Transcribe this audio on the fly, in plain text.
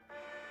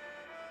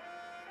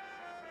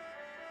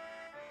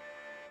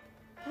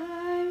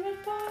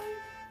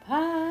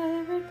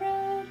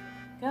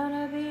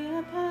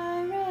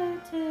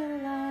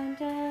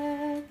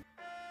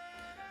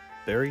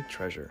Buried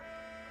Treasure,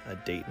 a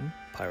Dayton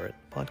Pirate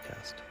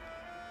podcast.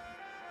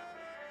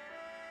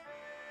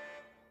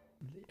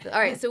 All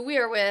right, so we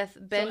are with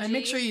Benjie. And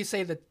make sure you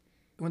say that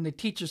when the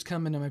teachers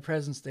come into my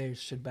presence, they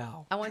should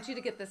bow. I want you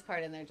to get this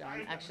part in there,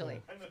 John,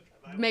 actually.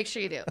 Make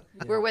sure you do.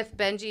 Yeah. We're with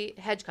Benjie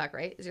Hedgecock,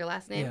 right? Is your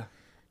last name? Yeah.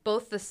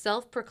 Both the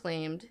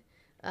self-proclaimed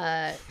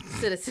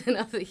Citizen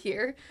of the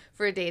Year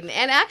for Dayton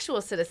and actual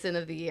Citizen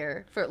of the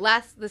Year for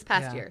this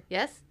past year.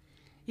 Yes?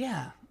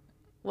 Yeah.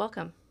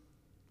 Welcome.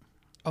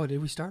 Oh,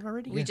 did we start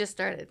already? We just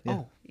started. Yeah.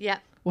 Oh. Yeah.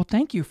 Well,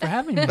 thank you for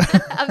having me.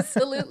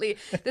 Absolutely.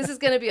 This is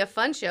going to be a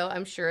fun show.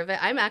 I'm sure of it.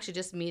 I'm actually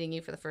just meeting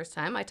you for the first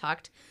time. I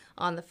talked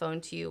on the phone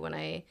to you when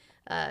I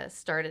first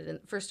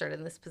started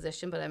in this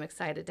position, but I'm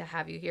excited to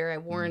have you here. I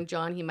warned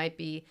John he might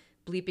be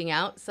bleeping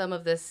out some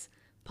of this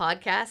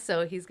podcast,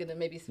 so he's going to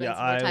maybe spend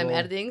some more time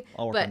editing.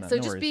 But so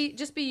just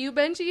be you,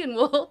 Benjie, and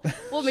we'll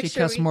make she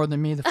sure cussed more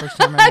than me the first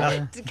time I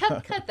met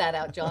her. Cut that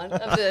out, John,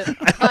 of the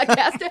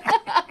podcast.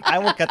 I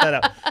won't cut that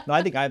out. No,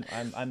 I think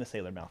I'm a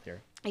sailor mouth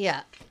here.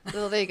 Yeah.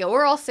 Well, there you go.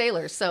 We're all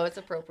sailors, so it's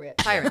appropriate.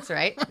 Pirates,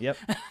 right? Yep.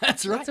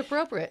 That's right. It's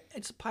appropriate.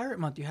 It's Pirate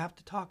Month. You have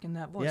to talk in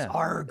that voice. Yeah.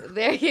 Arg.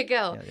 There you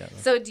go. Yeah.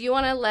 So do you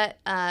want to let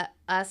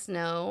us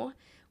know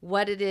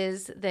what it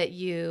is that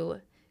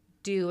you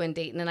do in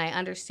Dayton? And I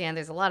understand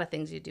there's a lot of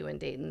things you do in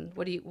Dayton.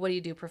 What do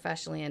you do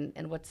professionally,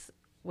 and what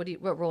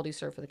role do you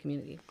serve for the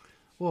community?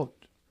 Well,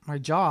 my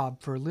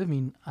job for a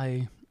living,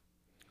 I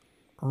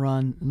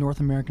run North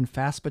American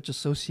Fast Pitch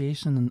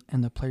Association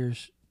and the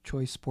Players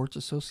Choice Sports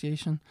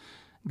Association,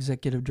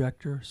 executive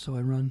director. So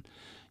I run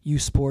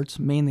youth sports,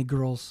 mainly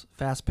girls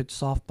fast pitch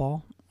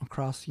softball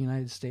across the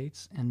United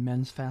States and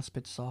men's fast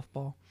pitch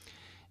softball.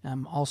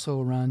 I'm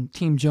also run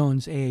Team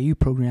Jones AAU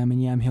program in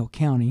Yamhill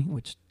County,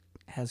 which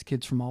has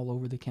kids from all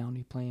over the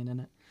county playing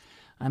in it.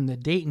 I'm the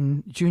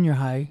Dayton junior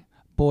high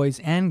boys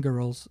and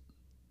girls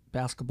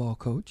basketball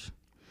coach.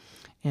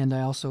 And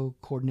I also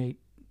coordinate,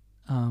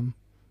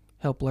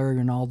 help Larry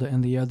Rinaldo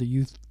and the other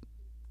youth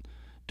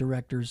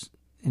directors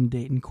in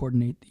Dayton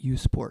coordinate youth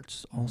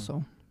sports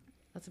also.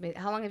 That's amazing.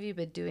 How long have you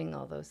been doing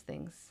all those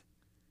things?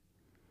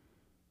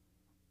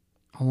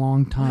 A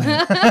long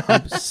time.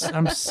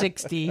 I'm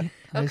 60. Okay.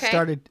 I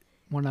started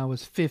when I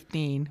was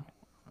 15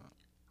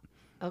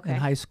 in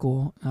high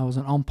school. I was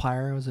an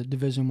umpire. I was a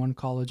Division I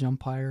college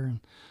umpire and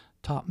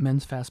top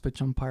men's fast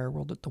pitch umpire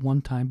world at the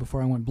one time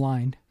before I went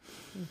blind.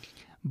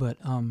 But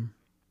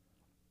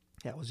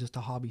that was just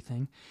a hobby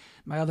thing.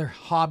 My other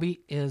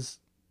hobby is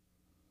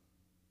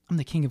I'm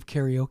the king of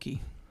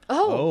karaoke.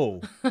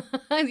 Oh.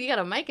 You got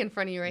a mic in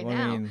front of you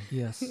now.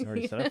 Yes.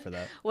 Already set up for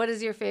that. What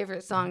is your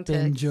favorite song to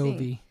Ben sing?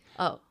 Jovi.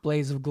 Oh.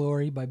 Blaze of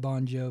Glory by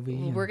Bon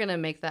Jovi. We're going to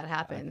make that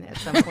happen at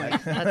some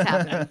point. That's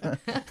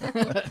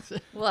happening.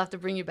 We'll have to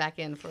bring you back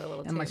in for a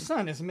little And my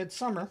son is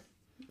Midsummer.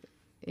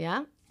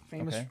 Yeah?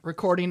 Famous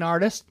recording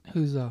artist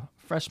who's a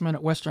freshman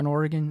at Western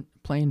Oregon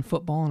playing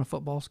football on a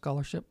football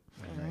scholarship.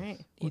 All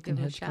right. We'll Ethan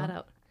give him a shout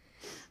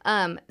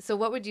out. So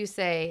what would you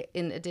say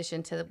in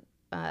addition to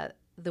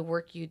the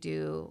work you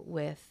do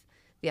with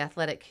the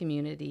athletic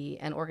community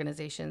and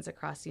organizations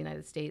across the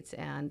United States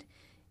and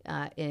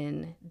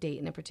in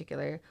Dayton in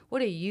particular,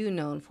 what are you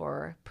known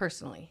for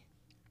personally,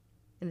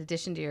 in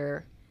addition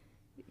to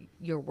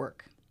your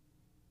work?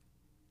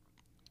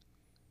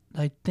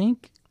 I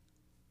think,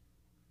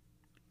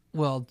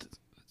 well,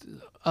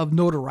 of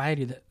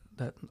notoriety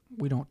that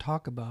we don't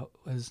talk about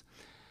was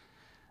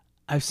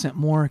I've sent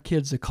more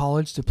kids to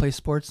college to play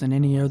sports than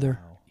any other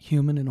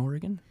human in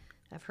Oregon.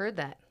 I've heard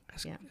that.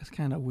 It's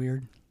kind of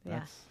weird.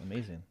 That's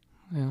amazing.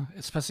 Yeah,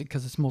 especially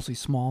because it's mostly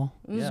small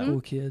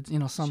school kids. You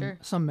know,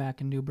 some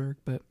Mac and Newburgh,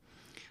 but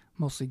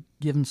mostly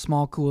giving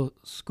small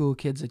school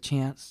kids a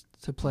chance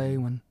to play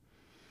when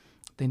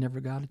they never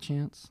got a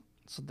chance.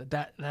 So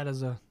that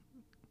is a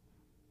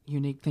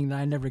unique thing that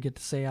I never get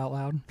to say out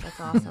loud. That's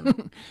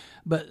awesome.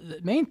 But the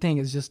main thing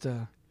is just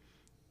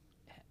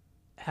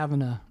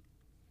having a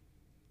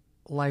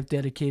life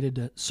dedicated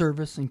to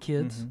service and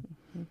kids,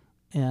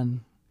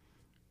 and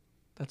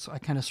I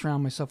kind of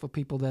surround myself with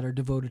people that are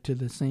devoted to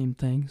the same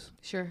things.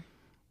 Sure.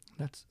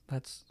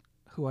 That's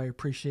who I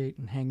appreciate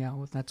and hang out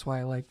with. That's why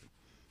I like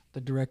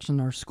the direction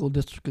our school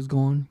district is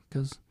going,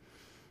 because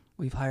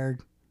we've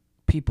hired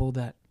people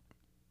that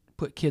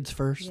put kids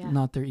first,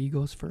 not their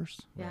egos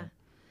first. Yeah. Right.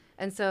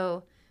 And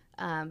so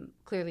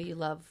clearly you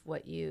love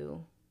what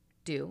you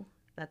do.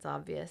 That's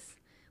obvious.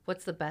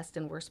 What's the best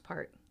and worst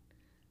part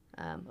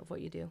of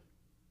what you do?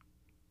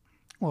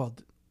 Well,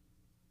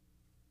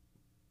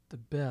 the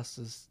best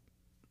is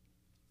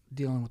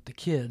dealing with the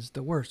kids.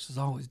 The worst is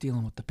always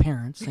dealing with the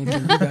parents. Same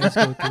thing you guys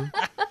go through.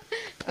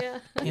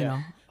 You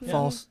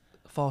know,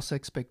 false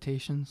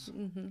expectations.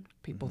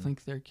 People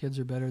think their kids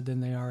are better than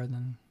they are, and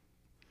then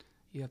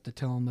you have to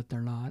tell them that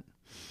they're not.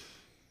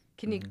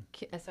 Can you?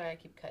 Sorry, I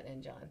keep cutting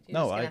in, John. You're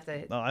just gonna have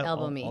to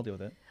elbow me. I'll deal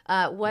with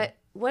it.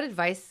 What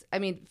advice? I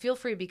mean, feel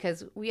free,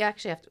 because we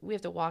actually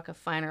have to walk a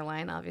finer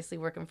line. Obviously,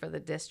 working for the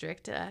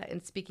district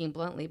and speaking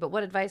bluntly. But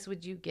what advice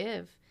would you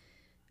give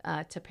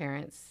to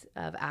parents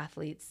of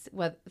athletes?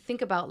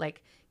 Think about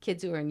like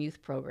kids who are in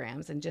youth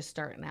programs and just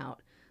starting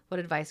out. what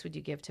advice would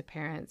you give to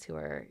parents who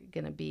are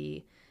going to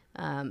be,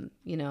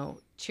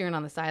 cheering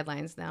on the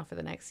sidelines now for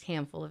the next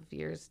handful of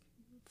years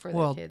for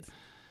their kids?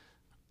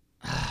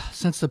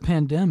 Since the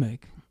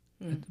pandemic,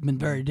 it's been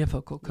very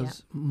difficult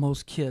because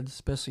most kids,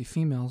 especially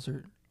females,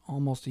 are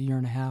almost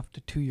 1.5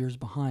 to 2 years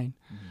behind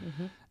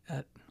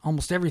at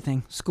almost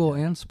everything, school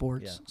and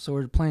sports. Yeah. So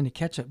we're playing a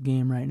catch-up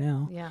game right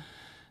now. Yeah.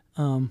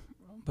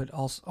 But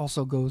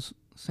also goes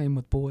same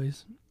with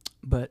boys.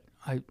 But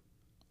I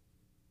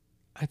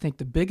think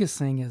the biggest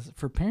thing is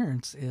for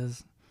parents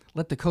is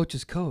let the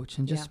coaches coach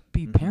and just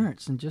be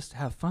parents and just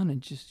have fun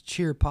and just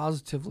cheer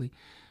positively.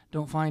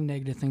 Don't find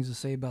negative things to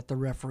say about the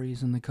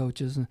referees and the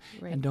coaches,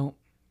 and don't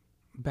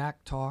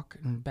back talk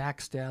and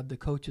backstab the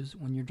coaches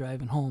when you're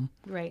driving home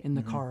in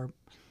the car.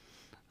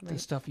 The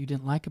stuff you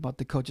didn't like about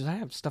the coaches. I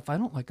have stuff I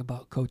don't like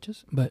about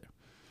coaches, but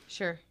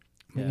sure.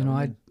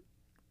 Yeah,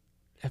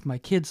 if my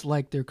kids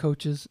like their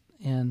coaches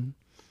and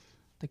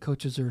the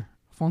coaches are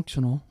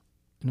functional,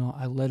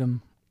 I let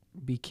them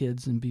be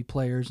kids and be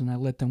players, and I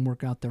let them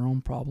work out their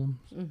own problems.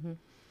 Mm-hmm.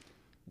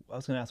 I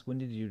was going to ask, when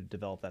did you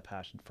develop that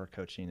passion for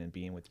coaching and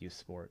being with youth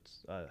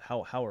sports?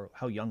 How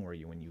young were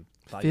you when you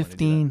thought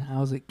 15. You wanted to do that? I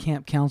was at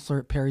camp counselor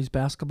at Perry's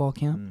basketball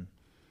camp,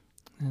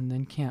 and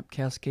then Camp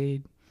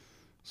Cascade.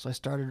 So I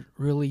started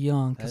really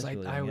young because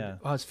I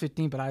was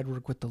 15, but I'd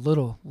work with the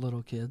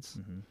little kids.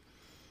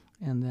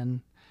 And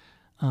then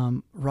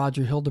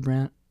Roger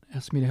Hildebrandt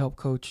asked me to help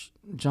coach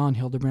John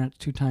Hildebrandt,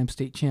 2-time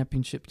state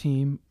championship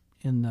team,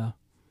 in the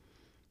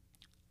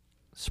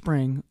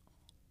spring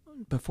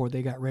before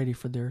they got ready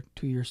for their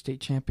 2-year state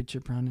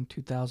championship run in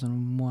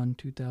 2001,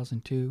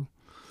 2002.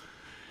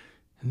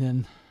 And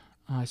then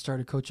I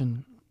started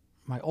coaching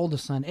my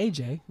oldest son,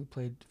 AJ, who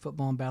played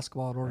football and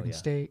basketball at Oregon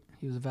State.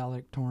 He was a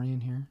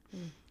valedictorian here.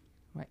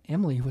 My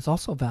Emily was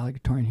also a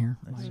valedictorian here.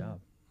 Nice job.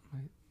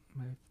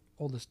 My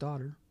oldest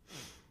daughter.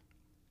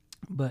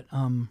 But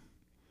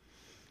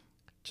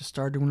just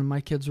started when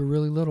my kids were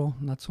really little.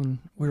 And that's when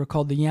we were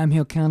called the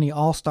Yamhill County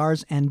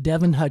All-Stars and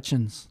Devin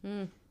Hutchins.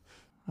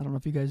 I don't know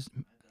if you guys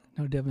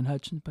know Devin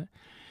Hutchins, but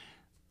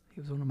he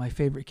was one of my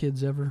favorite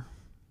kids ever.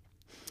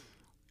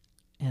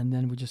 And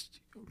then we just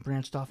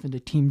branched off into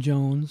Team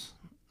Jones,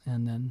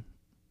 and then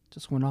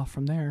just went off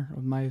from there.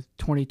 My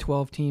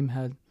 2012 team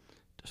had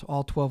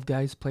all 12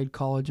 guys played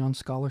college on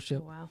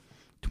scholarship. Wow.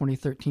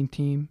 2013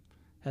 team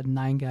had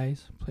 9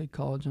 guys played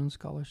college on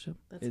scholarship.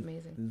 That's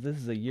amazing. This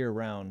is a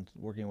year-round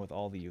working with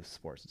all the youth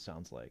sports, it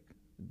sounds like.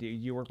 Do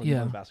you work with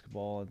more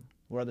basketball?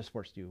 What other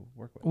sports do you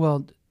work with?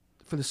 Well,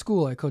 for the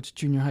school, I coach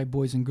junior high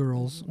boys and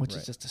girls, which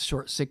is just a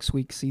short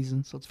 6-week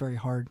season, so it's very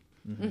hard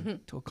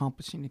to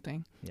accomplish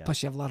anything. Yeah.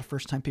 Plus, you have a lot of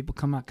first-time people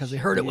come out because they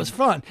heard it was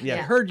fun. Yeah.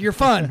 They heard you're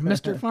fun,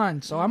 Mr.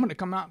 Fun. So I'm going to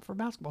come out for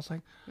basketball. It's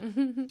like,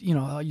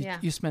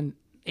 you spend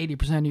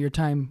 80% of your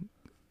time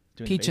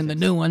doing teaching the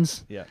new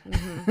ones. Yeah.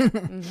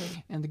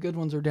 And the good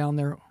ones are down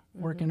there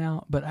working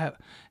out. But I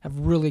have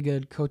really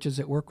good coaches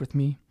that work with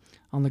me.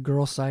 On the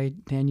girls'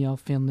 side, Danielle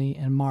Finley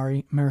and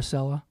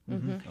Maricela. Oh,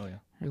 yeah.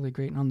 Really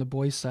great. And on the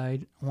boys'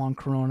 side, Juan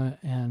Corona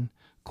and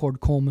Cord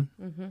Coleman.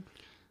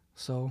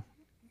 So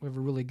we have a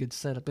really good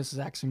setup. This is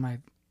actually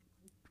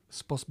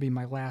supposed to be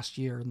my last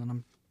year, and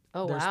then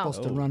they're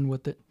supposed to run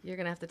with it. You're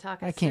going to have to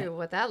talk us through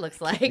what that looks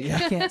like.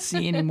 I can't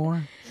see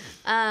anymore.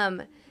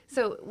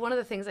 So one of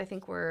the things I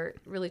think we're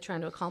really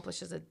trying to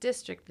accomplish as a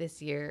district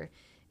this year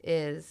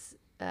is,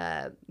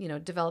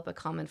 develop a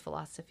common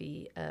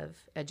philosophy of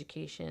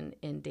education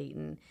in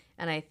Dayton.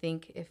 And I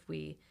think if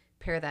we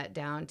pare that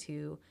down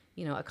to,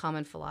 a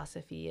common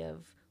philosophy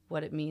of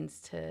what it means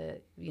to,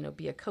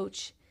 be a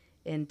coach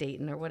in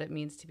Dayton, or what it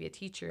means to be a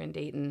teacher in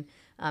Dayton,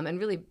 and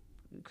really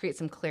create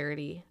some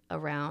clarity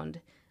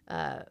around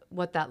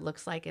what that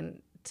looks like,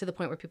 and to the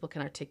point where people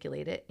can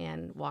articulate it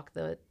and walk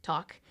the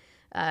talk.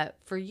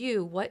 For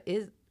you, what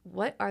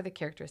are the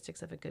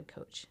characteristics of a good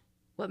coach?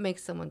 What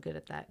makes someone good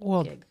at that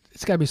gig?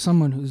 It's got to be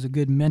someone who's a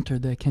good mentor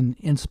that can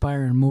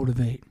inspire and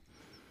motivate.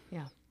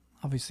 Yeah.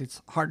 Obviously,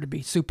 it's hard to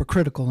be super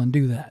critical and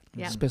do that,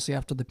 especially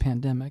after the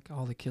pandemic.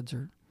 All the kids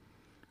are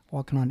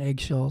walking on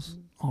eggshells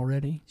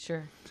already.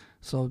 Sure.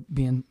 So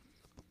being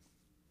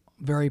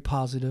very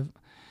positive.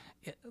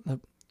 The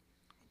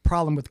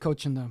problem with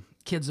coaching the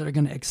kids that are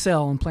going to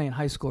excel and play in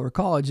high school or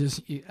college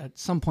is at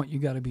some point you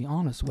got to be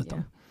honest with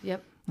them.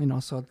 Yep.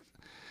 So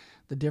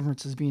the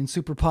difference is being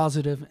super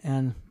positive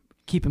and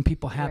keeping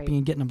people happy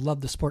and getting them to love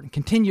the sport and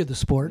continue the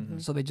sport,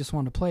 so they just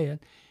want to play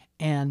it,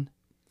 and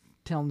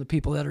telling the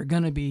people that are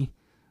going to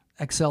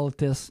excel at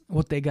this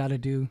what they got to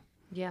do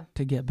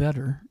to get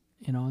better,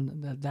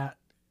 and that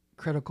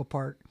critical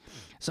part.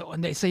 So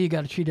when they say you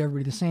got to treat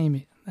everybody the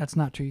same, that's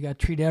not true. You got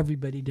to treat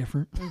everybody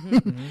different.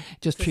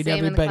 Just treat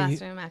everybody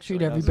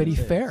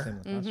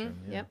fair.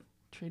 Yep.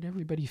 Treat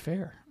everybody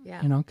fair.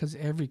 Yeah. Because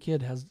every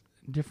kid has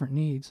different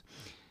needs.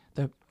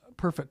 The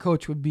perfect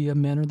coach would be a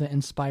mentor that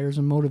inspires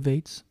and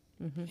motivates.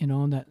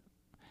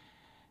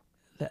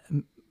 That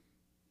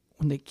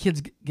when the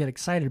kids get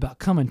excited about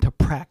coming to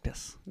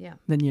practice,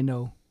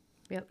 then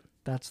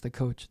that's the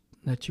coach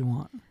that you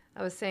want.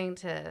 I was saying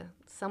to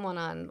someone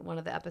on one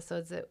of the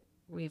episodes that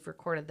we've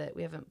recorded that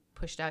we haven't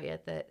pushed out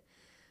yet that,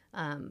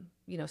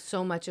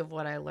 so much of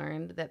what I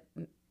learned that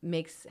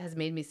has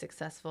made me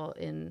successful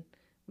in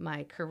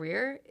my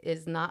career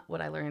is not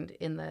what I learned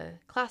in the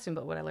classroom,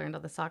 but what I learned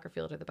on the soccer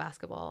field or the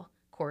basketball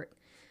court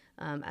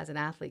as an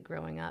athlete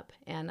growing up.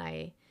 And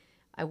I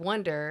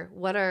wonder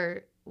what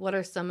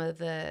are some of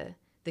the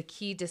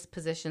key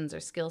dispositions or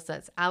skill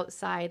sets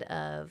outside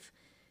of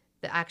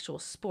the actual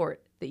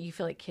sport that you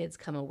feel like kids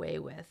come away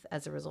with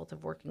as a result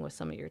of working with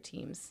some of your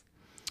teams?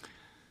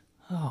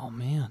 Oh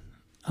man,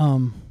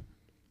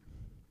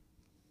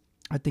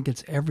 I think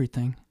it's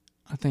everything.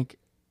 I think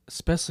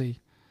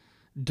especially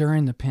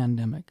during the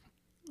pandemic,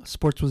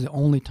 sports was the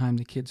only time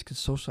the kids could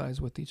socialize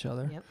with each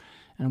other. Yep.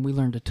 And we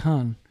learned a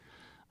ton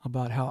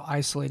about how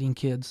isolating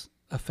kids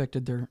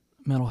affected their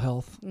mental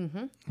health.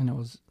 Mm-hmm.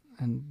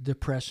 And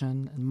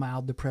depression and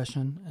mild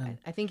depression. And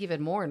I think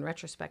even more in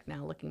retrospect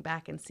now, looking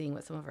back and seeing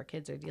what some of our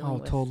kids are dealing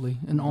with. oh, totally.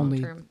 And only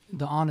long-term.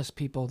 the honest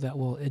people that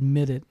will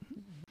admit it.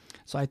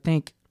 So I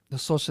think the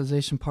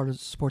socialization part of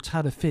sports,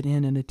 how to fit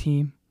in a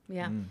team,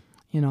 Yeah.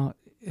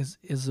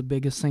 is the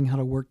biggest thing, how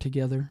to work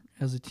together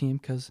as a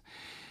team.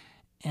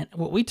 And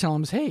what we tell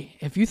them is, hey,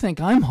 if you think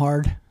I'm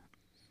hard,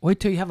 wait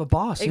till you have a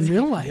boss in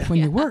real life when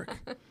you work.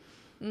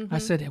 Mm-hmm. I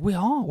said, we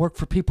all work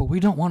for people we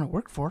don't want to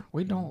work for.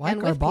 We don't like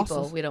and our with bosses.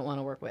 people we don't want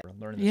to work with.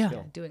 Learning the Yeah.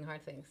 skill. Doing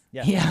hard things.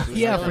 Yeah,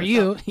 for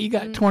you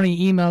got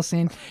 20 emails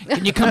saying,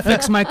 can you come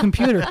fix my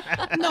computer?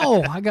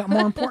 No, I got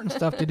more important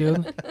stuff to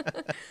do.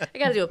 I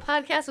got to do a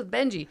podcast with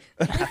Benjie.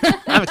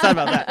 I'm excited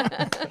about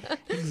that.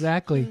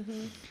 Exactly.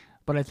 Mm-hmm.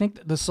 But I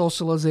think the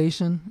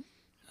socialization,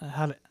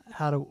 how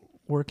to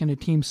work in a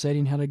team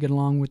setting, how to get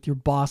along with your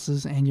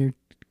bosses and your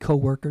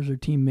coworkers or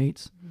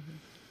teammates. Mm-hmm.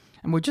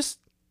 And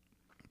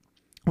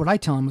what I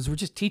tell them is we're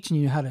just teaching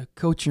you how to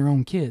coach your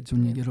own kids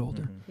when you get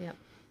older. Mm-hmm. Yep.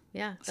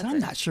 Yeah. So I'm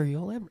not sure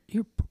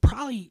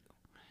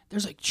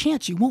there's a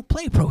chance you won't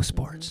play pro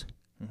sports.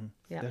 Mm-hmm.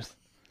 Yeah.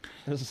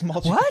 There's a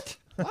small chance.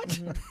 What?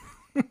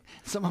 Mm-hmm.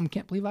 Some of them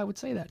can't believe I would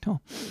say that to them.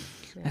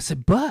 Yeah. I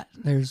said, but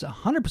there's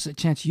 100%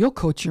 chance you'll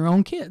coach your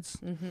own kids.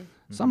 Mm-hmm.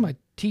 So I'm going to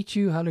teach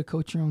you how to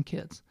coach your own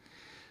kids.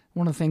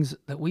 One of the things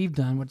that we've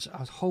done, which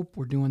I hope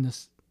we're doing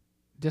this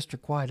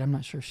district-wide, I'm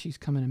not sure if she's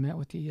come in and met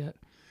with you yet,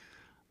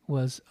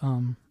 was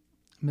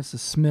Mrs.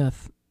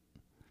 Smith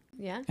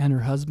Yeah. and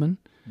her husband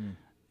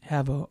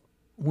have a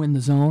Win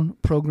the Zone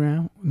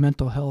program,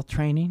 mental health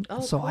training.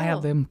 Oh, so I have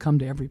cool. them come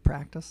to every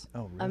practice.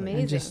 Oh, really? Amazing.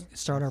 And just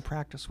start our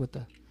practice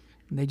and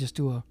they just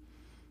do a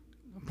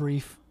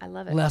brief I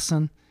love it.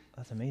 lesson,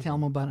 That's amazing. tell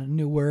them about a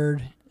new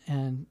word,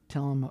 and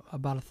tell them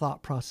about a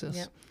thought process.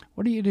 Yep.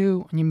 What do you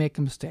do when you make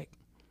a mistake?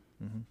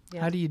 Mm-hmm.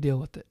 Yeah. How do you deal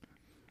with it?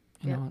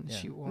 Yep. And Yeah.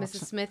 she walks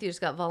Mrs. Smith, you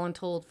just got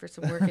voluntold for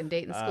some work in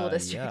Dayton School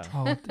District.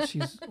 Yeah. Oh,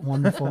 she's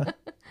wonderful.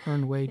 Her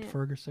and Wade Yeah.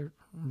 Fergus are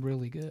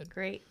really good.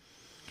 Great.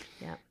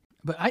 Yeah.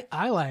 But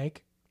I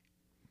like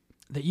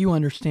that you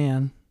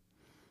understand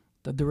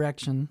the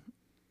direction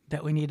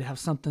that we need to have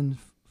something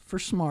for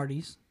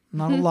Smarties.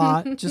 Not a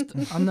lot, just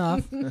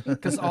enough,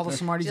 because all the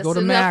Smarties Just go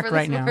to enough Mac for the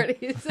right now.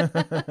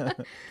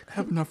 Smarties.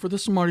 Have enough for the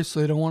Smarties, so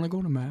they don't want to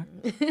go to Mac.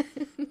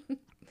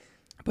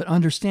 But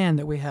understand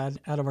that we had,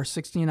 out of our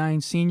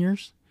 69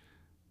 seniors,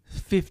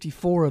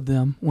 54 of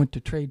them went to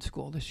trade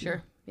school this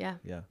Sure. year.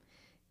 Yeah.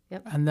 Yeah.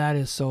 And that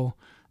is so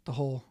the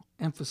whole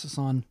emphasis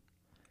on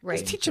Right.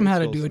 let's teach them how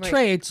to do a Right.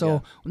 trade. So Yeah.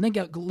 when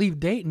they leave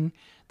Dayton,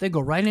 they go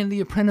right into the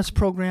apprentice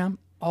program.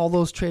 All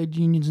those trade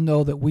unions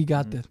know that we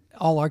got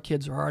all our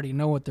kids already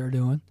know what they're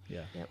doing.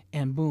 Yeah.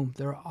 And boom,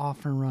 they're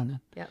off and running.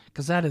 Yep.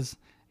 Because it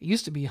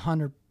used to be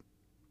 100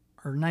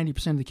 or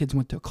 90% of the kids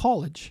went to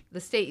college. The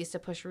state used to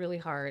push really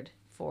hard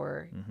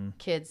for Mm-hmm.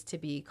 kids to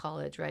be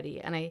college ready.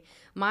 And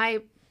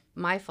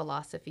my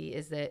philosophy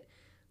is that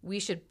we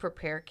should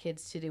prepare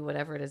kids to do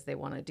whatever it is they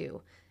want to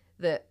do.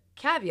 The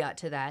caveat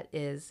to that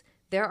is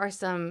there are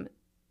some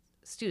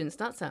students,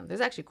 not some, there's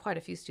actually quite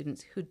a few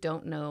students who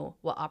don't know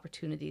what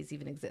opportunities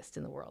even exist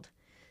in the world.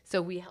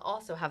 So we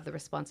also have the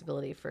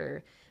responsibility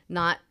for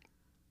not,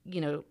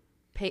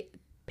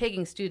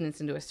 pegging students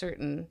into a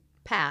certain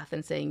path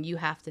and saying you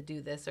have to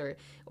do this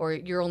or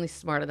you're only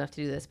smart enough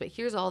to do this. But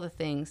here's all the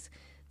things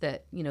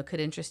that could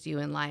interest you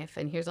in life,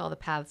 and here's all the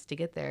paths to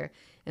get there,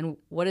 and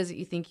what is it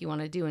you think you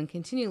want to do, and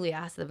continually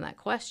ask them that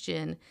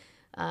question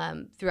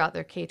throughout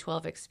their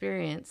K-12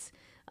 experience.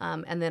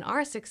 And then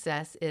our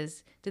success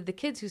is, did the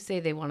kids who say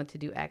they wanted to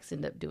do X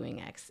end up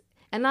doing X?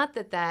 And not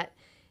that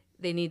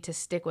they need to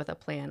stick with a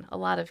plan. A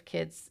lot of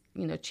kids,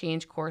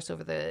 change course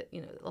over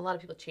a lot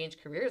of people change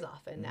careers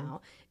often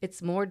now.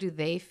 It's more, do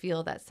they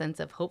feel that sense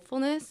of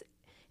hopefulness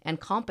and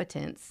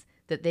competence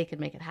that they could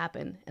make it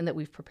happen and that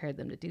we've prepared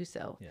them to do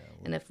so. Yeah.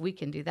 And if we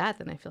can do that,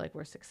 then I feel like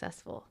we're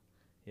successful.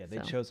 Yeah, they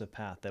So. chose a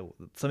path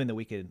something that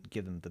we could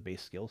give them the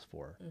base skills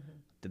for. Mm-hmm.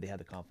 Did they have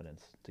the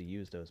confidence to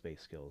use those base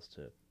skills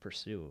to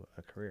pursue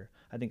a career?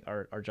 I think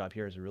our job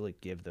here is to really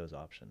give those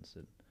options.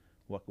 And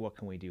what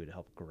can we do to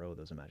help grow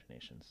those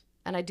imaginations?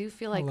 And I do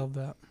feel I like love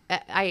that.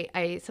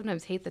 I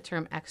sometimes hate the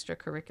term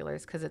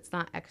extracurriculars because it's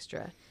not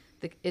extra.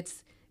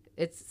 It's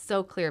it's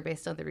so clear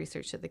based on the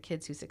research that the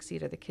kids who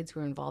succeed are the kids who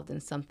are involved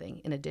in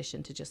something in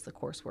addition to just the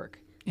coursework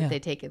Yeah. that they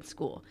take in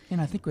school. And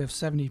I think we have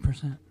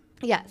 70%.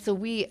 Yeah, so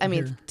I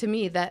mean, Here. to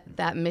me,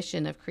 that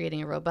mission of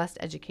creating a robust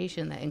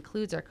education that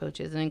includes our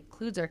coaches and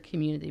includes our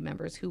community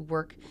members who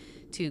work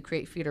to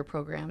create feeder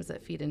programs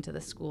that feed into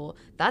the school,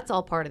 that's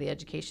all part of the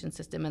education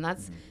system, and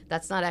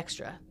that's not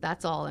extra.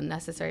 That's all a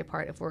necessary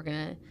part if we're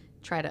going to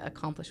try to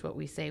accomplish what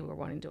we say we're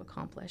wanting to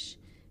accomplish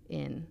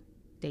in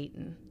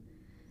Dayton.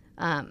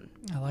 I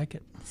like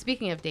it.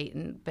 Speaking of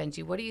Dayton,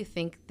 Benjie, what do you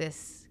think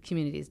this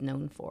community is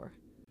known for?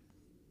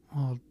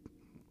 Well,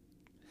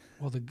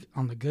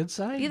 on the good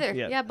side? Either,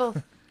 Yeah. yeah,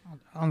 both.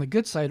 On the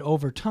good side,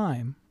 over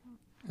time,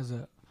 is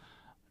a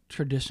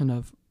tradition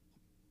of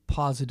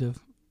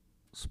positive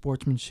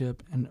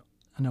sportsmanship and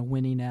a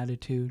winning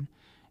attitude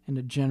and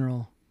a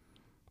general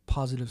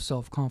positive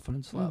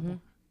self-confidence level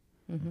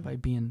by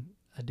being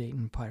a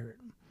Dayton Pirate.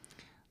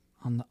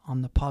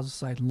 On the positive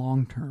side,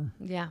 long term,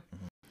 Yeah.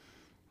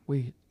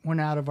 we went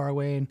out of our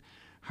way and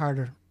hired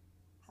a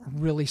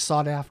really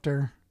sought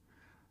after,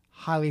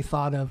 highly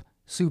thought of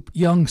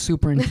young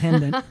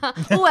superintendent.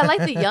 Oh, I like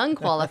the young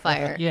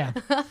qualifier. Yeah.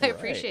 I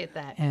appreciate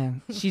that.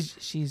 And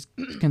she's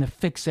gonna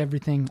fix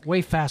everything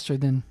way faster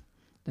than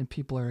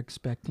people are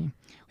expecting.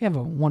 We have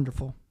a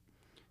wonderful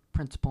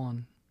principal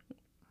on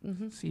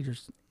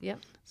Cedars. Yep.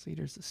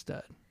 Cedars a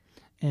stud,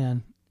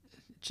 and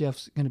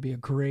Jeff's gonna be a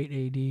great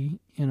AD.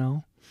 You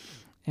know,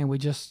 and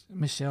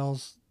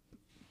Michelle's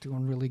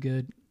doing really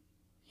good.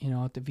 You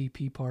know, at the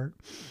VP part,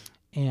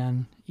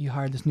 and you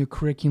hired this new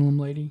curriculum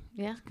lady.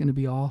 Yeah. It's gonna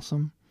be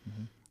awesome.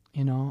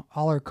 You know,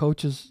 all our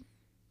coaches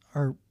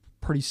are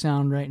pretty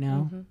sound right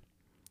now.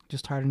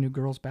 Just hired a new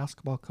girls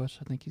basketball coach.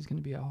 I think he's going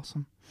to be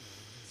awesome.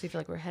 So you feel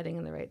like we're heading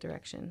in the right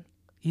direction.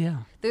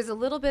 Yeah. There's a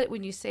little bit,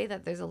 when you say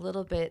that, there's a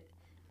little bit,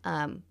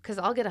 because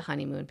I'll get a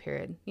honeymoon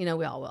period. You know,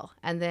 we all will.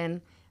 And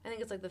then I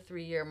think it's like the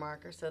 3-year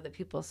mark or so that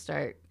people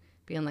start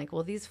being like,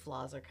 well, these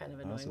flaws are kind of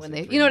annoying when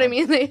they, you know what I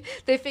mean?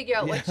 They figure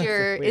out what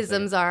your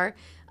isms are.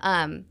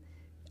 And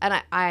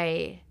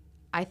I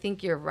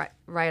think you're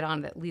right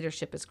on that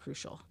leadership is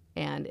crucial.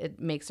 And it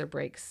makes or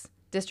breaks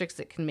districts.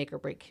 That can make or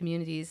break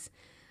communities.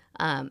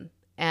 And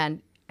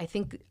I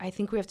think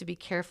we have to be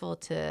careful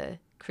to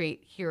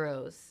create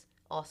heroes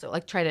also,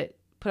 like try to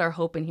put our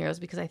hope in heroes,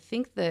 because I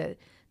think the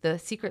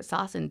secret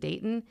sauce in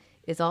Dayton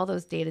is all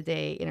those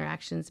day-to-day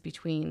interactions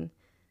between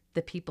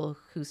the people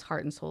whose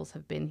heart and souls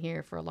have been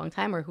here for a long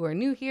time, or who are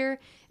new here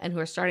and who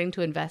are starting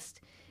to invest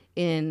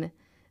in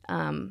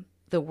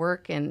the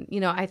work. And,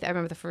 you know, I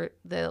remember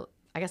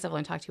I guess I've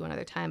only talked to you one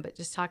other time, but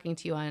just talking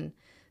to you on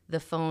the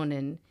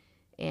phone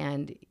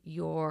and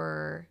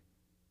your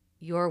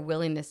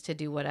willingness to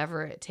do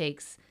whatever it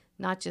takes,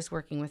 not just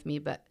working with me,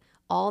 but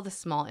all the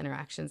small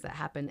interactions that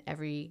happen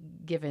every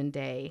given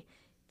day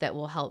that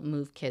will help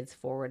move kids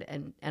forward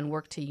and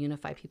work to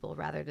unify people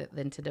rather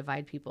than to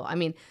divide people. I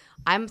mean,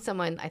 I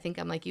think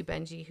I'm like you,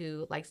 Benjie,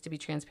 who likes to be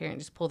transparent,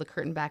 just pull the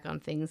curtain back on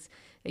things.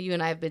 You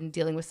and I have been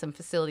dealing with some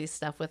facilities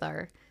stuff with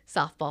our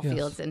softball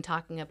fields and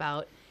talking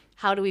about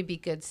how do we be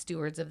good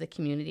stewards of the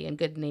community and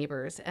good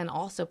neighbors, and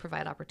also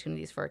provide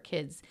opportunities for our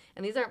kids.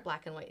 And these aren't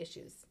black and white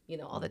issues, you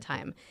know, all the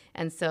time.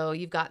 And so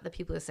you've got the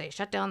people who say,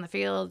 shut down the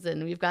fields.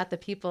 And we've got the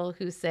people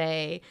who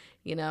say,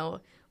 you know,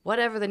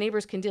 whatever, the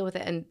neighbors can deal with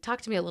it. And talk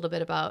to me a little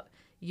bit about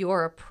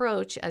your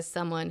approach as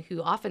someone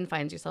who often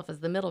finds yourself as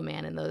the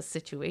middleman in those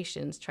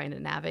situations, trying to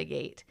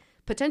navigate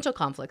potential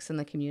conflicts in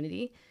the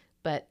community,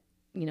 but,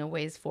 you know,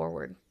 ways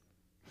forward.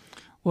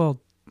 Well,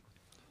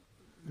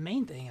 the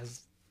main thing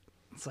is,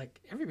 it's like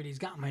everybody's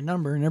got my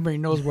number and everybody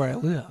knows where I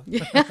live.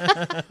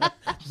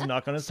 Just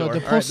knock on his So door. to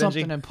All right, post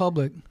something Benjie. in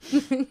public,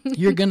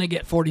 you're going to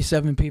get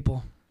 47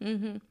 people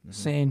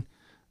saying,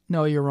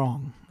 no, you're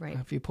wrong. Right.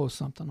 If you post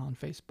something on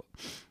Facebook.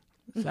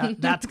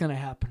 That's going to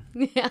happen.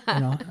 Yeah. You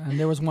know? And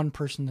there was one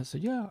person that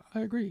said, yeah,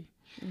 I agree.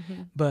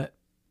 But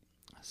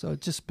so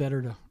it's just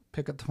better to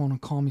pick up the phone and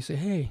call me and say,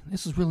 hey,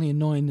 this is really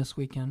annoying this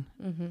weekend.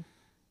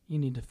 You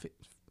need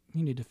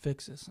to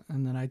fix this.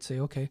 And then I'd say,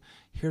 okay,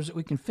 here's what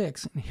we can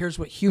fix. And here's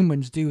what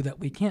humans do that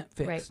we can't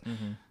fix. Right.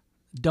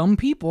 Dumb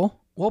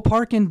people will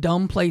park in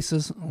dumb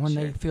places when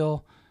they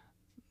feel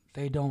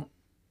they don't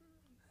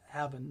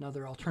have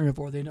another alternative,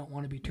 or they don't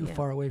want to be too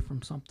far away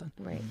from something.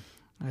 Right.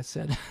 I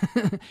said,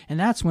 and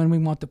that's when we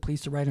want the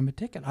police to write them a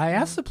ticket. I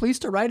asked the police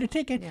to write a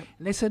ticket, and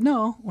they said,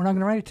 no, we're not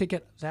going to write a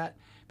ticket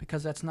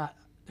because that's not,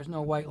 there's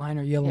no white line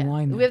or yellow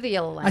line there. We have the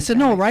yellow line. I said,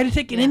 no, write a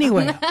ticket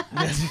anyway.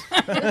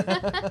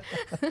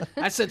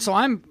 I said, so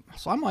I'm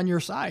on your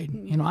side.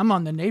 You know, I'm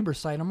on the neighbor's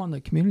side. I'm on the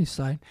community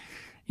side.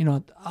 You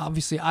know,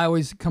 obviously I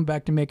always come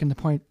back to making the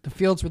point, the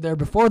fields were there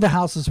before the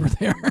houses were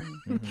there.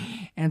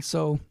 And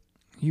so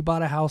you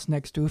bought a house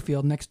next to a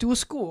field, next to a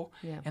school,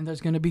 and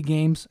there's going to be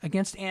games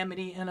against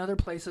Amity and other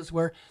places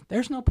where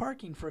there's no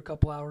parking for a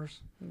couple hours.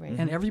 Right.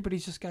 And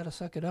everybody's just got to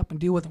suck it up and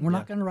deal with it. We're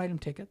not going to write them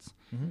tickets.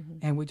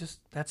 And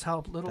that's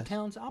how little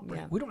towns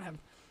operate. We don't have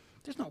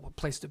there's no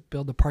place to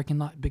build a parking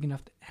lot big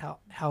enough to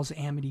house the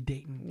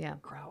Amity-Dayton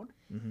crowd.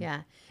 Mm-hmm.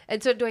 Yeah.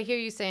 And so do I hear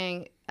you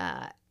saying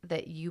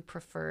that you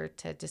prefer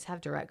to just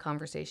have direct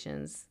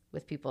conversations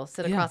with people,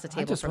 sit across the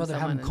table I just from rather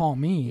have someone? them call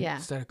me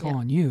instead of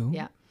calling you.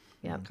 Yeah.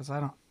 Yeah. Because I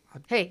don't.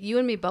 Hey, you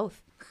and me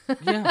both.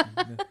 Yeah.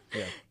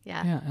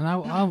 Yeah. And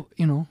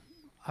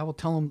I will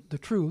tell them the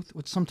truth,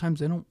 which sometimes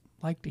they don't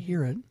like to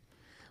hear it.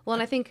 Well,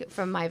 and I think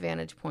from my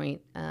vantage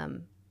point,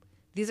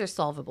 these are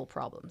solvable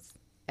problems,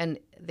 and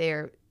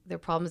they're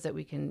problems that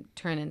we can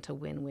turn into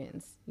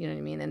win-wins. You know what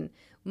I mean? And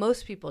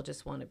most people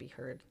just want to be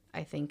heard.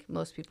 I think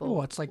most people.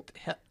 Oh, it's like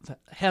the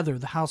Heather,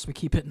 the house we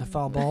keep hitting the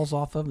foul balls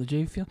off of the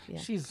J field. Yeah.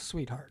 She's a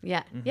sweetheart.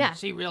 Yeah. Yeah.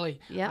 She really.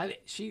 Yeah.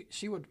 She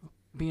would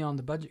be on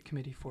the budget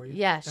committee for you.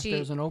 Yeah. If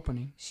there's an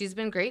opening. She's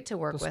been great to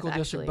work The with. school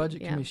district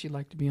budget committee. She'd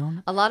like to be on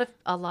it. A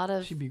lot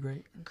of. She'd be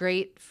great.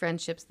 Great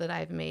friendships that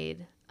I've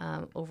made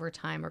over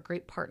time, or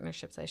great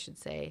partnerships, I should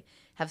say,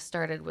 have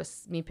started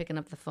with me picking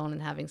up the phone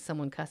and having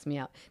someone cuss me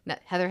out. Now,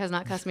 Heather has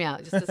not cussed me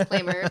out, just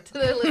disclaimer to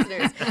the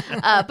listeners.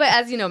 But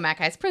as you know, Mac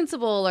High's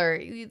principal,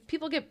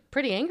 people get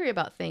pretty angry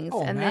about things.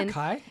 Oh, and Mac then,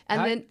 High?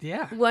 And then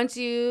yeah. once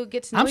you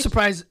get to know I'm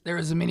surprised there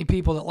was as many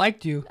people that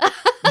liked you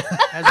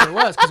as there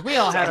was, because we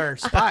all had our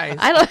spies.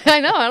 I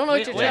know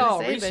what you're we trying all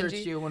to say, researched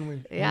Benjie. you when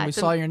we it's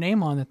saw your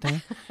name on the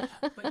thing.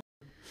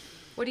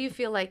 What do you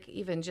feel like,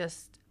 even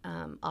just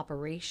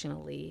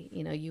operationally,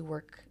 you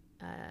work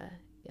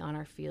on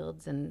our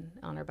fields and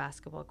on our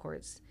basketball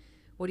courts.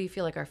 What do you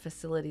feel like our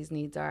facilities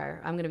needs are?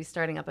 I'm going to be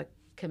starting up a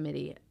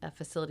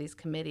facilities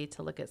committee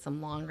to look at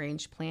some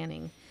long-range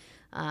planning,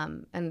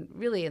 and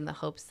really in the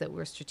hopes that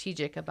we're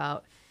strategic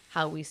about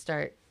how we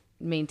start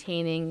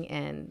maintaining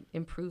and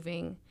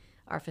improving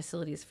our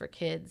facilities for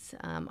kids.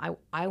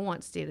 I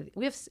want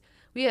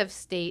we have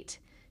state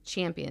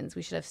champions.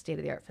 We should have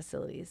state-of-the-art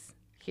facilities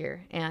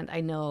here. And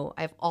I know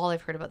all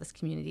I've heard about this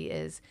community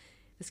is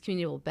this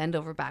community will bend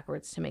over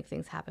backwards to make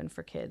things happen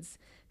for kids.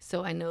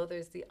 So I know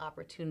there's the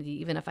opportunity,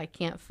 even if I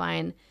can't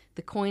find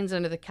the coins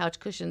under the couch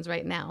cushions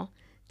right now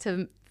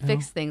to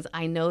fix things,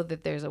 I know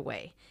that there's a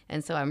way.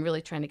 And so I'm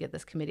really trying to get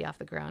this committee off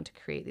the ground to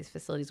create these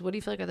facilities. What do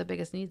you feel like are the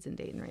biggest needs in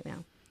Dayton right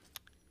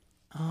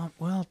now?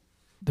 Well,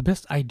 the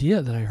best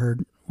idea that I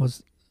heard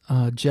was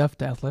Jeff,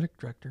 the athletic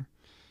director.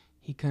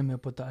 He came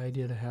up with the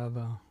idea to have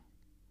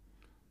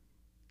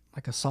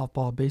like a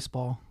softball,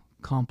 baseball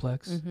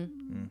complex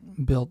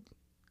built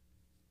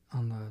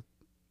on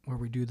where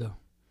we do the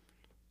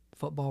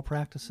football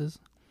practices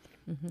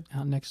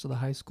out next to the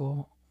high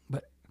school.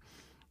 But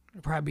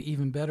probably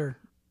even better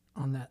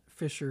on that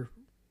Fisher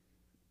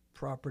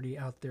property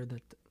out there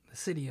that the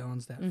city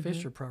owns, that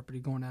Fisher property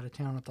going out of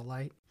town at the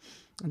light.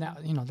 And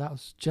that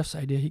was Jeff's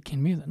idea. He came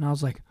to me with it, and I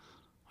was like,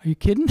 are you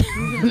kidding?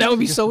 That would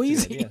be so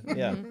easy.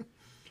 Yeah.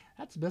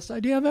 That's the best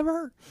idea I've ever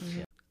heard.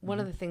 Yeah. One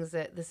of the things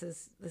that this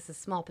is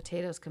small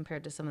potatoes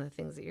compared to some of the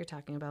things that you're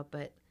talking about,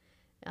 but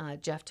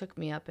Jeff took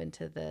me up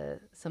into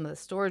some of the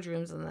storage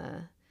rooms in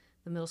the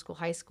middle school,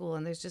 high school,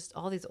 and there's just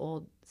all these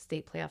old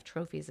state playoff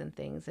trophies and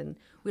things, and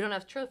we don't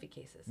have trophy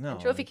cases. No, and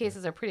trophy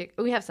cases are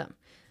we have some,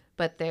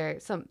 but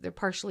they're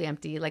partially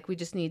empty. Like, we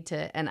just need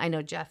to, and I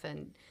know Jeff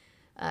and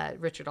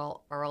Richard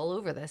are all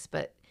over this,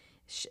 but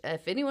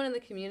if anyone in the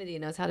community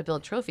knows how to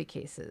build trophy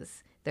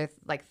cases, they're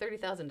like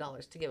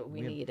 $30,000 to get what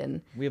we need,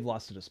 and we have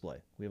lots to display.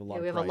 We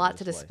have a lot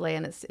to display,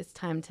 and it's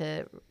time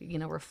to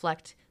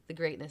reflect the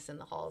greatness in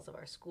the halls of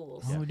our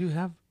schools. Well, we do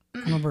have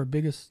one of our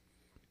biggest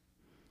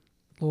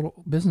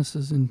little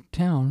businesses in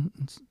town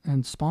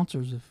and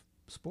sponsors of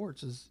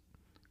sports is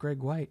Greg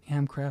White,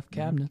 Hamcraft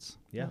Cabinets.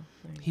 Yeah,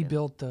 he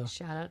built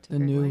shout out to the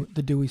Greg new White.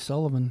 The Dewey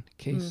Sullivan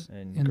case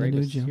and in Greg the new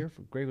was gym. here.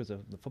 Greg was the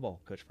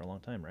football coach for a long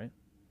time, right?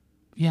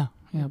 Yeah,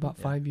 about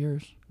 5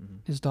 years.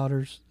 His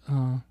daughter's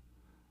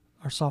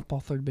our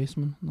softball third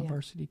baseman on the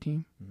varsity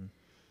team.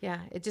 Yeah,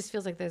 it just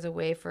feels like there's a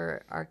way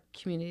for our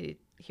community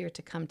here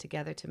to come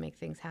together to make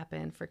things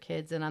happen for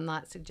kids. And I'm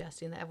not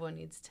suggesting that everyone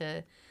needs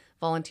to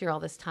volunteer all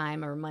this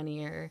time or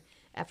money or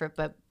effort,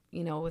 but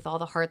with all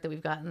the heart that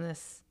we've got in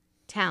this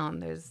town,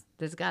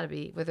 there's got to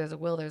be, where there's a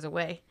will, there's a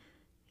way.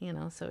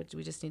 So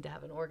we just need to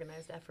have an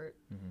organized effort.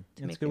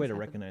 It's a good way to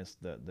recognize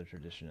the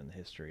tradition and the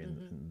history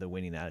and the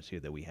winning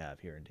attitude that we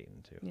have here in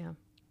Dayton too.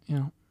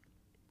 Yeah.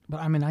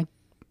 But I mean, I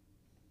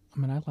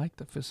like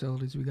the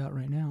facilities we got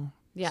right now.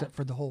 Yeah. Except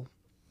for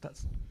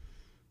that's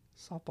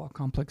softball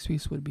complex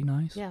piece would be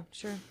nice. Yeah,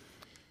 sure.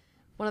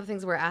 One of the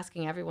things we're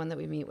asking everyone that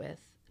we meet with,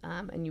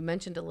 and you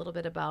mentioned a little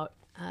bit about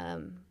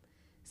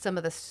some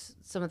of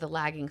the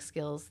lagging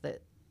skills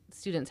that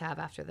students have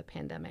after the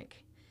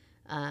pandemic.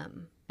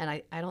 And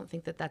I don't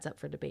think that that's up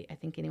for debate. I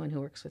think anyone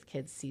who works with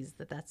kids sees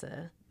that that's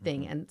a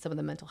thing, and some of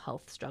the mental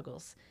health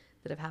struggles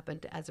that have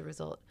happened as a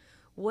result.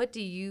 What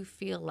do you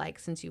feel like,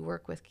 since you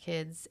work with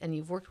kids and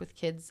you've worked with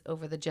kids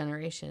over the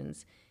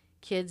generations,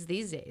 kids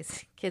these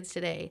days, kids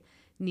today,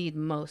 need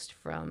most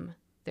from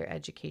their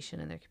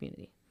education and their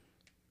community?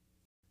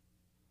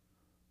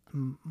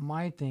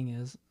 My thing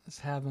is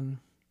having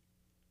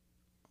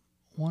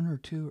one or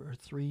two or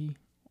three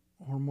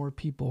or more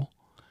people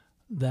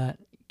that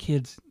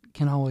kids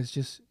can always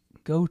just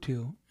go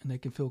to and they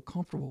can feel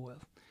comfortable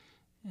with.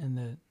 And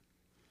the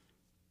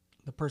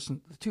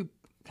two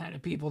kind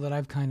of people that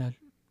I've kind of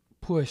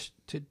pushed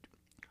to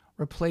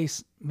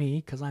replace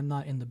me, because I'm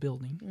not in the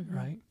building,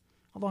 right?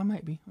 Although I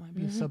might be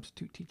a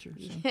substitute teacher.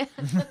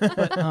 So.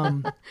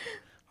 But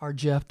are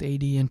Jeff, the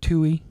AD, and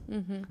Tui.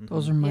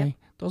 Those are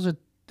those are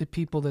the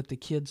people that the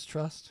kids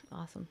trust.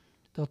 Awesome.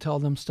 They'll tell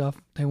them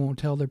stuff they won't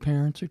tell their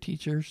parents or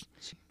teachers.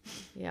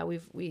 Yeah,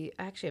 we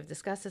actually have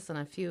discussed this on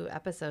a few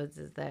episodes,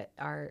 is that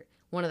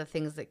one of the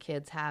things that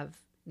kids have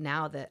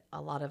now that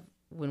a lot of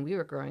when we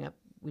were growing up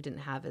we didn't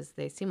have, is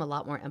they seem a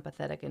lot more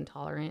empathetic and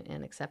tolerant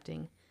and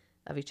accepting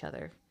of each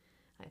other,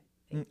 I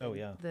think,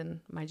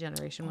 than my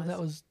generation was. That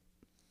was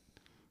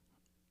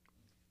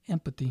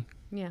empathy.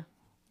 Yeah.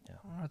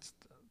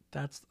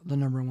 That's the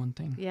number one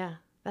thing. Yeah.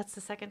 That's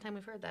the second time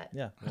we've heard that.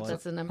 Yeah. Well,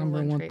 that's the number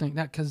one trait. thing.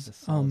 That because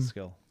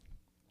skill.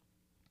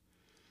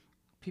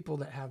 People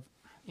that have,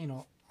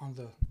 on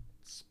the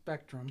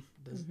spectrum,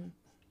 the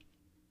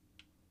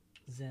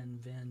Zen,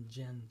 Ven,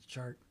 Gen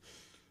chart,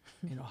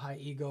 high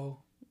ego,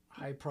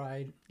 high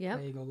pride,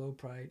 high ego, low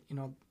pride.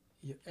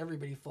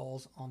 Everybody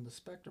falls on the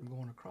spectrum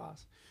going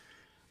across.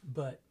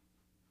 But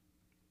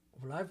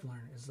what I've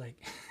learned is like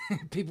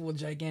people with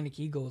gigantic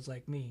egos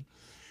like me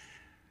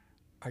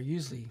are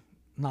usually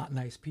not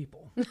nice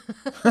people.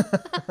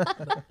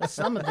 But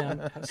some of them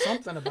have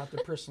something about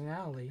their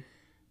personality,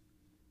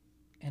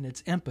 and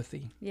it's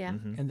empathy. Yeah.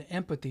 And the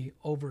empathy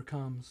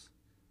overcomes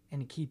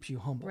and it keeps you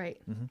humble.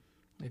 Right.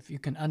 If you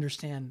can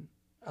understand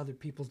other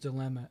people's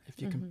dilemma,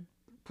 if you can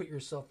put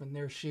yourself in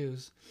their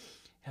shoes,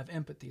 have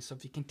empathy. So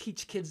if you can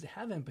teach kids to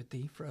have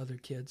empathy for other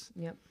kids,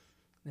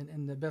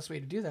 and the best way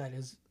to do that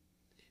is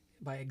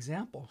by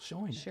example,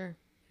 showing it.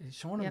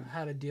 Showing them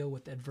how to deal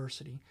with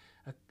adversity.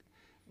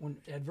 When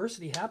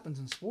adversity happens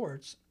in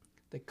sports,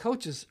 the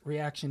coach's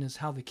reaction is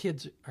how the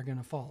kids are going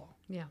to follow.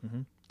 Yeah.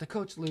 The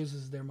coach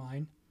loses their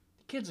mind.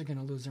 The kids are going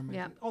to lose their mind.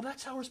 Yep. Oh,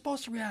 that's how we're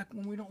supposed to react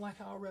when we don't like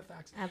how our ref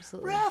acts.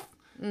 Absolutely. Ref,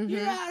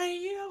 you're out of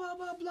here, blah,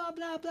 blah, blah,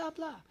 blah, blah,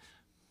 blah.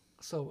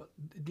 So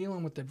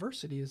dealing with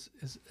adversity is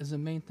the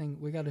main thing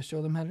we got to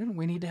show them how to do.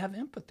 We need to have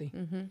empathy.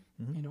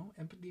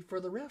 Empathy for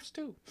the refs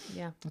too.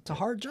 Yeah. It's a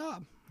hard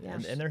job. Yeah.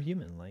 And they're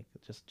human, like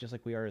just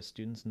like we are as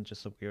students and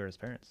just like we are as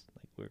parents.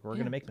 Like we're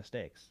going to make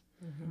mistakes.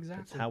 Exactly.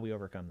 That's how we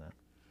overcome that.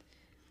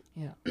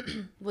 Yeah.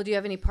 Well, do you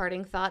have any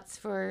parting thoughts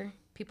for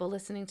people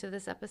listening to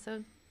this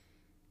episode?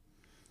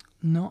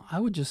 No, I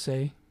would just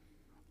say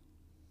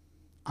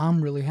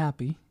I'm really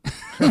happy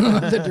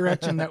with the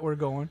direction that we're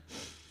going.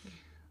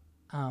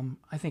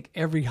 I think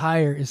every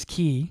hire is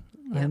key.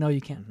 Yep. I know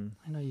you can't.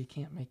 I know you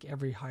can't make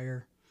every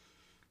hire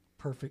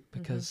perfect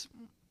because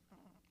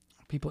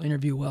people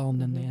interview well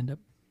and then they end up.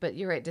 But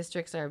you're right.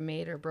 Districts are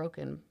made or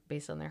broken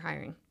based on their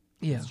hiring.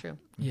 Yeah, that's true.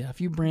 Yeah, if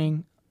you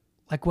bring,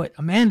 like what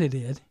Amanda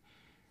did,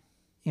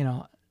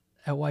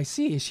 at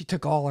YC, she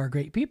took all our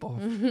great people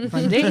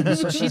from Dayton,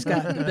 so she's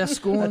got the best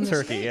school in the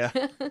Turkey. state.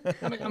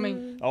 Yeah. I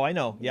mean. Oh, I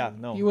know. Yeah,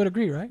 no. You would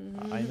agree, right?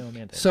 I know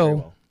Amanda. So, very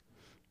well.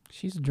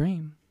 She's a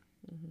dream.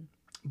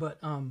 But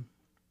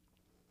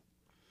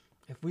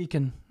if we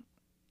can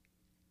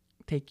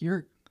take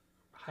your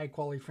high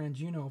quality friends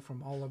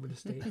from all over the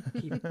state,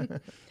 keep I'm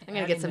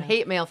gonna get some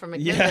hate mail from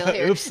McMinnville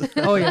here. Oops.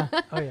 Oh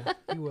yeah,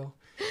 you will.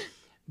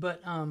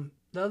 But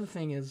the other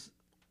thing is,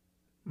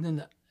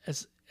 then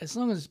as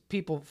long as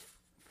people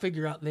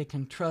figure out they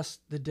can trust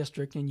the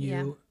district and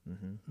you,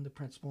 and the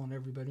principal and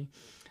everybody,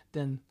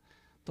 then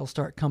they'll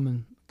start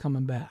coming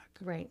back.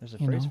 Right. There's a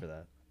phrase for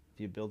that.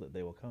 If you build it,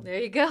 they will come. There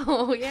you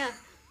go. Yeah.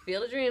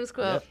 Field of Dreams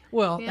quote. Yep.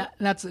 Well,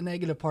 that's the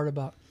negative part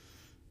about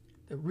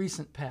the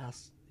recent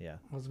past. Yeah.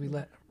 Was we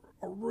let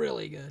a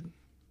really good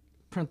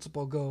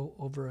principal go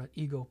over an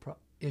ego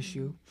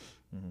issue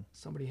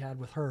somebody had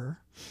with her.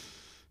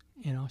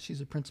 She's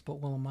a principal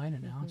at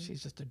Willamina now.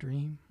 She's just a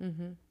dream.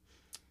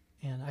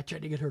 And I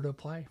tried to get her to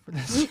apply for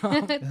this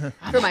job.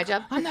 For my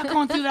job. I'm not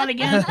going through that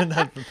again.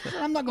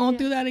 I'm not going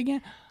through that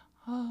again.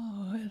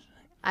 Oh.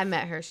 I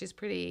met her. She's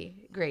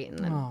pretty great.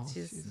 And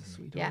she's a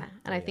sweet yeah.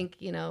 And I think,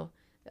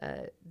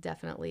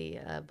 definitely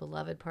a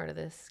beloved part of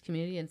this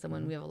community and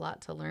someone we have a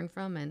lot to learn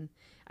from. And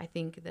I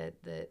think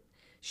that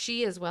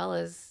she, as well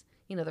as,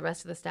 the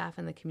rest of the staff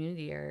and the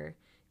community, are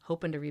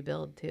hoping to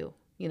rebuild too,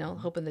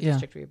 hoping the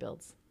district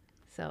rebuilds.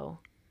 So.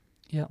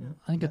 Yeah,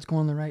 I think it's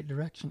going the right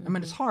direction. I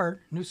mean, it's hard.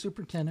 New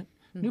superintendent,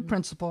 new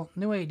principal,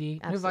 new AD,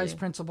 new vice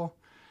principal.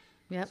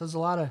 Yeah. So there's a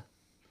lot of.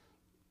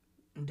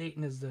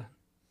 Dayton is the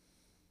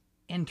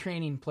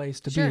in-training place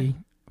to be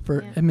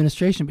for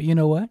administration. But you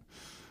know what?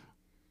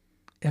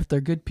 If they're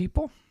good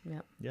people,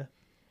 yeah,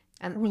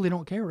 and I really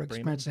don't care what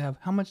experience they have.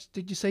 How much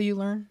did you say you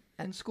learned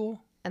in school?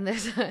 And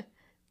there's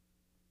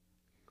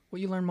what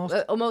you learn most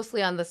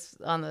mostly on the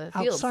fields.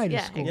 Outside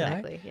of school,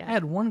 exactly. Right? Yeah. I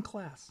had one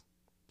class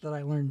that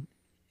I learned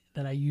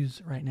that I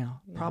use right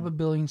now: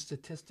 probability and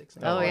statistics.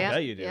 Oh yeah, I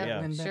bet you do.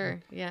 Yeah. Sure.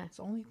 Yeah. It's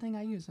the only thing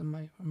I use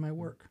in my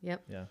work.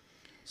 Yep. Yeah.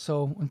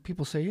 So when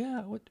people say,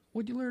 "Yeah,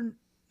 what'd you learn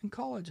in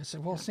college?" I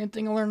said, "Well, same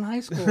thing I learned in high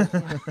school."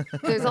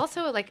 There's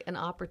also like an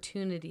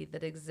opportunity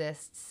that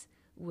exists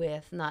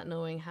with not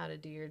knowing how to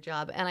do your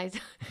job. And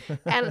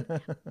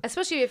and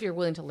especially if you're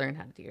willing to learn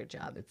how to do your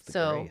job. It's the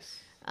So, grace.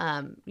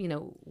 you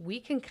know, we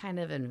can kind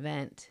of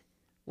invent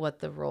what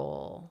the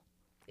role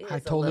is. I a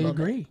totally little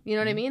bit. agree. You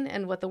know what I mean?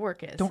 And what the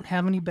work is. Don't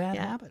have any bad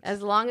Yeah. habits.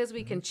 As long as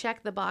we can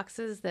check the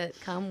boxes that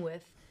come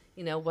with,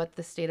 you know, what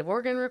the state of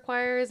Oregon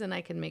requires, and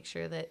I can make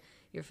sure that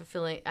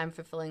I'm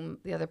fulfilling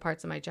the other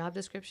parts of my job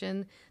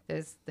description.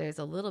 There's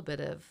a little bit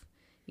of,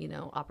 you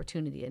know,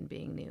 opportunity in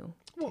being new.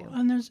 Well, too.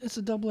 and it's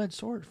a double-edged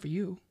sword for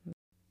you.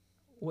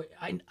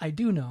 I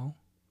do know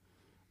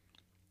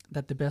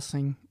that the best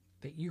thing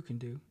that you can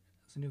do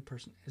as a new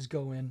person is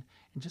go in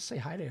and just say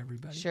hi to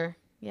everybody. Sure.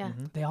 Yeah.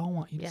 They all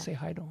want you Yeah. to say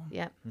hi to them.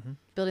 Yeah.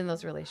 Building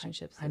those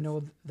relationships. I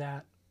know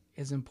that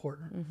is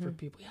important for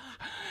people.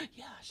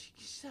 Yeah, she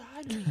said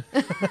hi to me.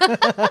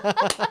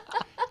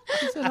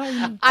 She said hi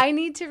to me. I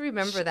need to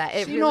remember that.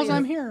 It She really knows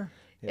I'm is- here.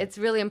 It's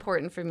really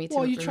important for me to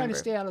Well, you remember. try to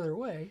stay out of their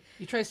way.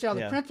 You try to stay out of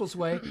the Yeah. principal's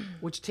way,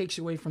 which takes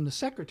you away from the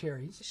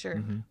secretaries,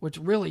 Sure. which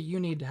really you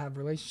need to have a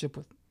relationship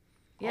with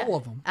Yeah, all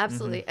of them.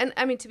 Absolutely. And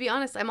I mean, to be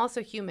honest, I'm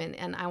also human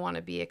and I want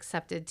to be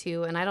accepted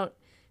too. And I don't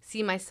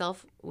see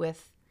myself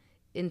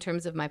in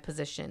terms of my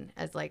position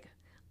as like,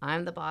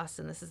 I'm the boss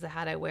and this is the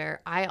hat I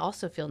wear. I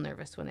also feel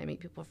nervous when I meet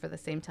people for the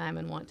same time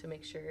and want to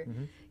make sure,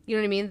 you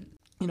know what I mean?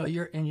 You know,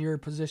 you're in your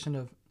position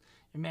of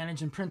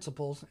managing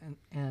principals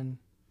and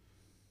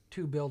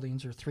 2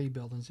 buildings or 3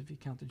 buildings, if you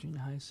count the junior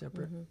high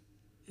separate,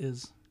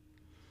 is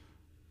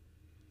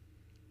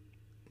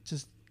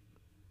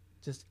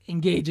just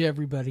engage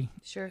everybody.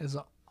 Sure. Is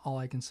all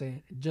I can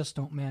say. Just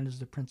don't manage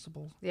the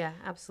principals. Yeah,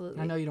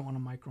 absolutely. I know you don't want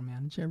to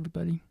micromanage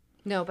everybody.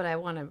 No, but I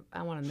want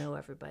to know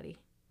everybody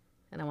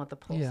and I want the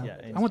pulse. Yeah, of Yeah,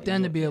 everybody. I want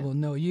them to be Yeah. able to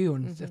know you,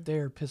 and if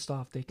they're pissed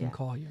off, they can Yeah.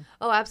 call you.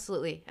 Oh,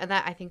 absolutely. And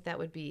I think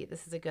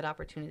this is a good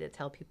opportunity to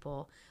tell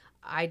people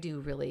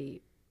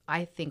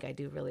I think I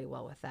do really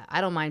well with that.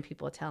 I don't mind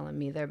people telling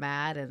me they're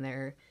mad and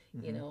they're,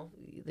 you know,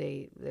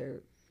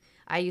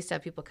 I used to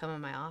have people come in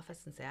my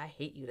office and say, I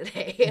hate you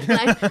today. And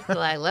I'm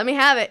like, let me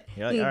have it.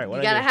 You're like, all right, you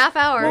what'd got I a do? half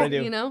hour, What'd I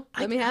do? you know,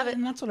 let me have it.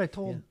 And that's what I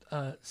told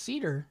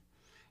Cedar.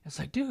 It's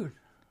like, dude,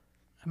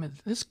 I mean,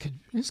 this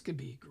could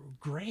be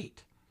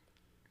great.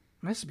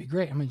 I mean, this would be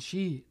great. I mean,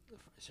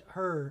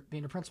 her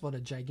being a principal at a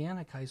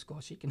gigantic high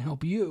school, she can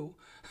help you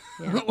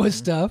with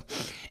stuff,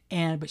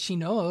 but she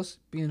knows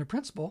being a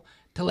principal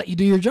to let you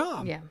do your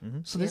job. Yeah.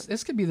 So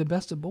this could be the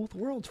best of both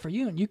worlds for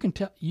you, and you can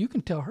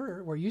tell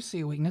her where you see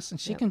a weakness, and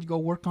she can go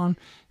work on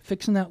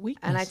fixing that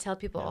weakness. And I tell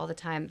people all the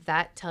time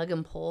that tug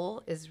and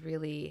pull is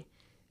really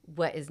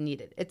what is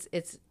needed.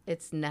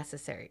 It's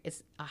necessary.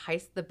 It's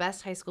the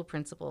best high school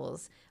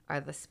principals are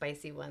the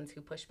spicy ones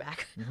who push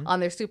back on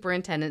their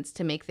superintendents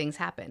to make things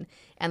happen.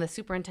 And the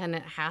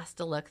superintendent has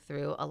to look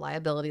through a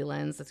liability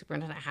lens. The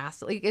superintendent has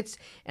to it's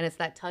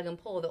that tug and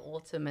pull that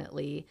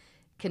ultimately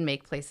can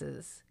make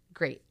places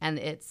great. And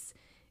it's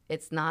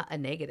not a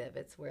negative.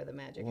 It's where the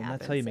magic Well, happens.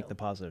 that's how you make the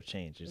positive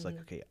change. It's like,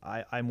 okay,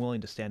 I'm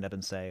willing to stand up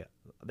and say,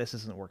 this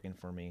isn't working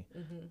for me.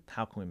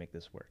 How can we make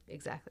this work?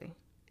 Exactly.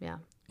 Yeah.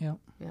 Yep.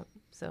 Yep.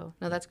 So,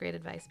 no, that's great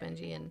advice,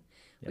 Benjie. And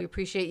we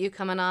appreciate you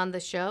coming on the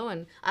show.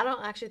 And I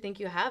don't actually think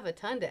you have a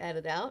ton to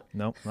edit out.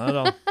 No, not at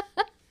all.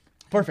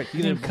 Perfect.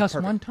 You didn't cuss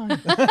one time.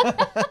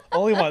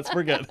 Only once.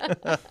 We're good.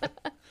 Well,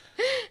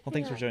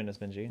 thanks for joining us,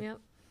 Benjie. Yep.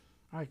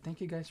 All right, thank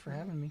you guys for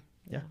having me.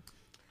 Yeah.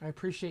 I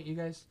appreciate you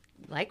guys.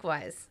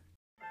 Likewise.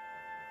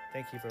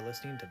 Thank you for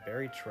listening to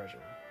Buried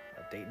Treasure,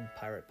 a Dayton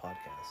Pirate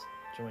podcast.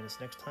 Join us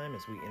next time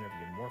as we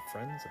interview more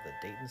friends of the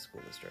Dayton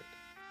School District.